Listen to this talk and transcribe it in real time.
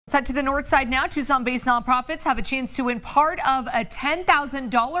Head to the north side now. Tucson-based nonprofits have a chance to win part of a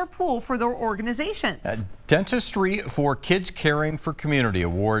 $10,000 pool for their organizations. Dentistry for Kids Caring for Community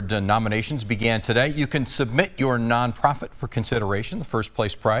Award nominations began today. You can submit your nonprofit for consideration. The first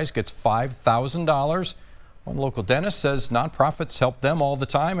place prize gets $5,000. One local dentist says nonprofits help them all the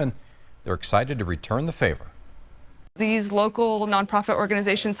time, and they're excited to return the favor. These local nonprofit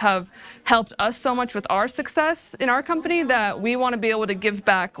organizations have helped us so much with our success in our company that we want to be able to give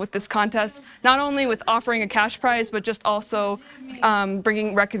back with this contest, not only with offering a cash prize, but just also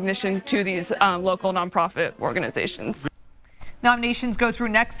bringing recognition to these local nonprofit organizations. Nominations go through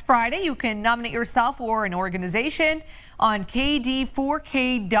next Friday. You can nominate yourself or an organization on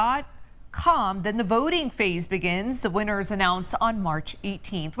kd4k.com. Then the voting phase begins. The winners announced on March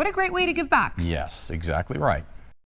 18th. What a great way to give back. Yes, exactly right.